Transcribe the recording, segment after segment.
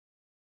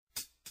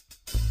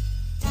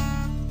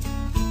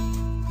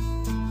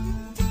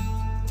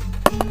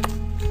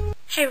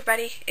Hey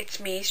everybody, it's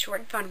me,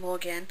 ShortANDFunable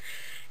again,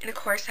 and of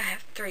course I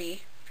have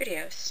 3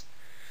 videos.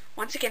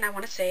 Once again I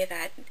want to say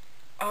that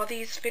all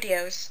these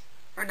videos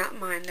are not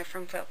mine, they're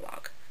from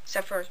Vlog,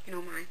 except for,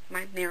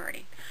 my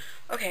narrating.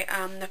 Okay,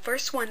 the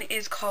first one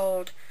is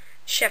called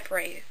Chef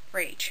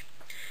Rage.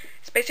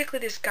 It's basically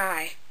this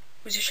guy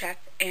who's a chef,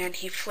 and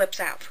he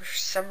flips out for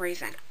some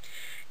reason.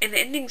 And the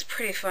ending's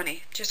pretty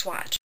funny, just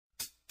watch.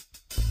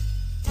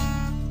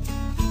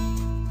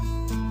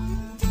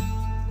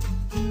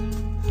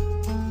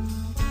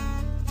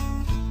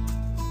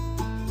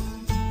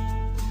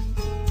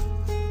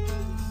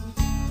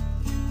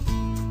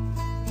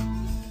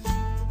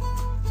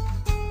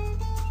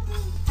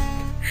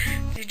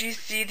 Did you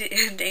see the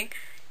ending?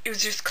 It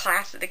was just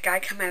classic. The guy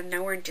come out of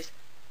nowhere and just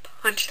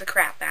punched the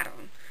crap out of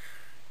him.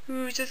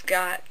 Who just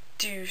got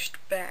douched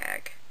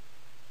bag?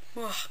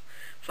 Ugh,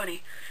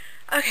 funny.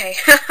 Okay,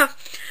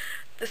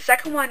 the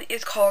second one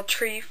is called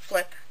Tree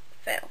Flip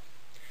Fail.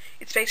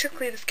 It's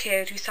basically this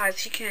kid who decides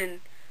he can,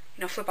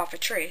 flip off a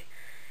tree.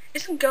 It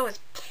doesn't go as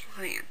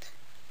planned.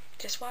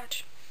 Just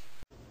watch.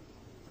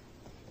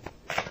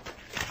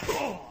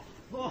 Oh!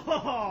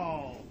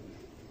 Oh!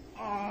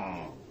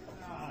 Oh!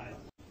 God.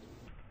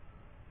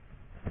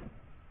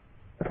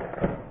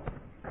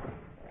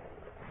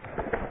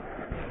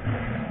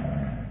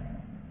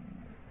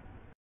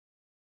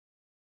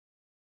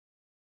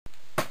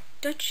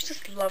 Don't you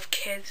just love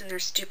kids and their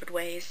stupid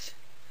ways?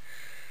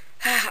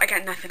 I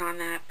got nothing on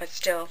that, but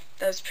still,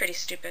 that was pretty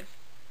stupid.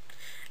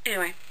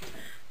 Anyway,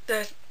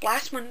 the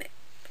last one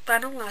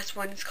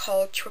is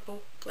called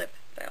Triple Flip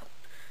Fail.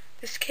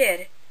 This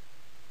kid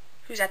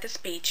who's at this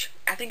beach,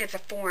 I think it's a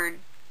foreign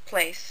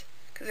place,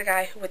 because the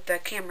guy with the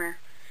camera,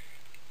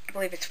 I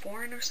believe it's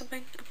foreign or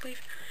something,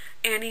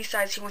 and he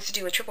decides he wants to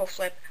do a triple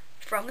flip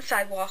from the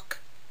sidewalk,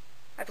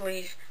 I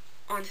believe,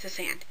 onto the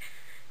sand.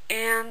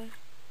 And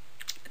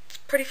it's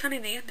pretty funny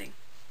in the ending.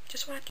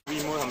 Just watch.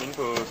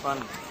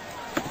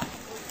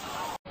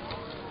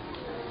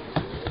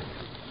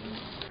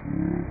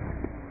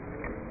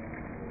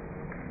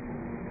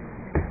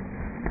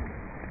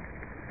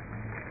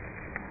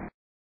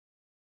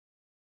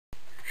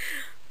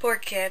 Poor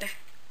kid.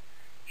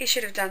 He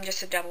should have done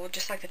just a double,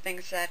 just like the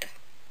thing said.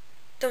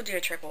 Don't do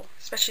a triple,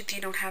 especially if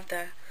you don't have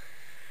the,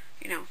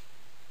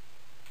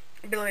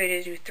 ability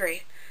to do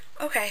 3.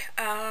 Okay,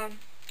 none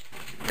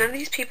of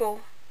these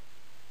people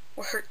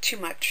were hurt too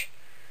much.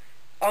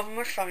 All of them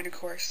were fine, of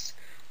course.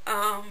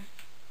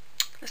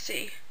 Let's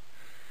see.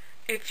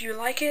 If you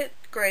like it,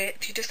 great.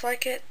 If you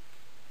dislike it,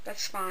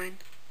 that's fine.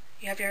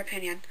 You have your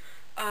opinion.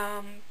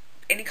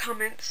 Any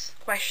comments,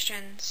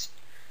 questions,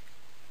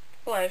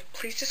 below,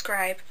 please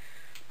subscribe.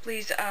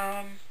 Please,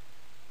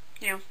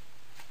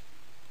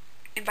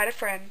 invite a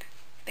friend.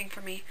 Thing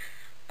for me.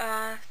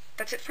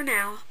 That's it for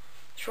now.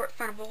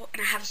 ShortANDFunable,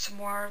 and I have some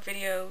more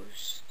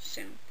videos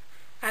soon.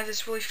 I have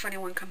this really funny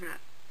one coming up.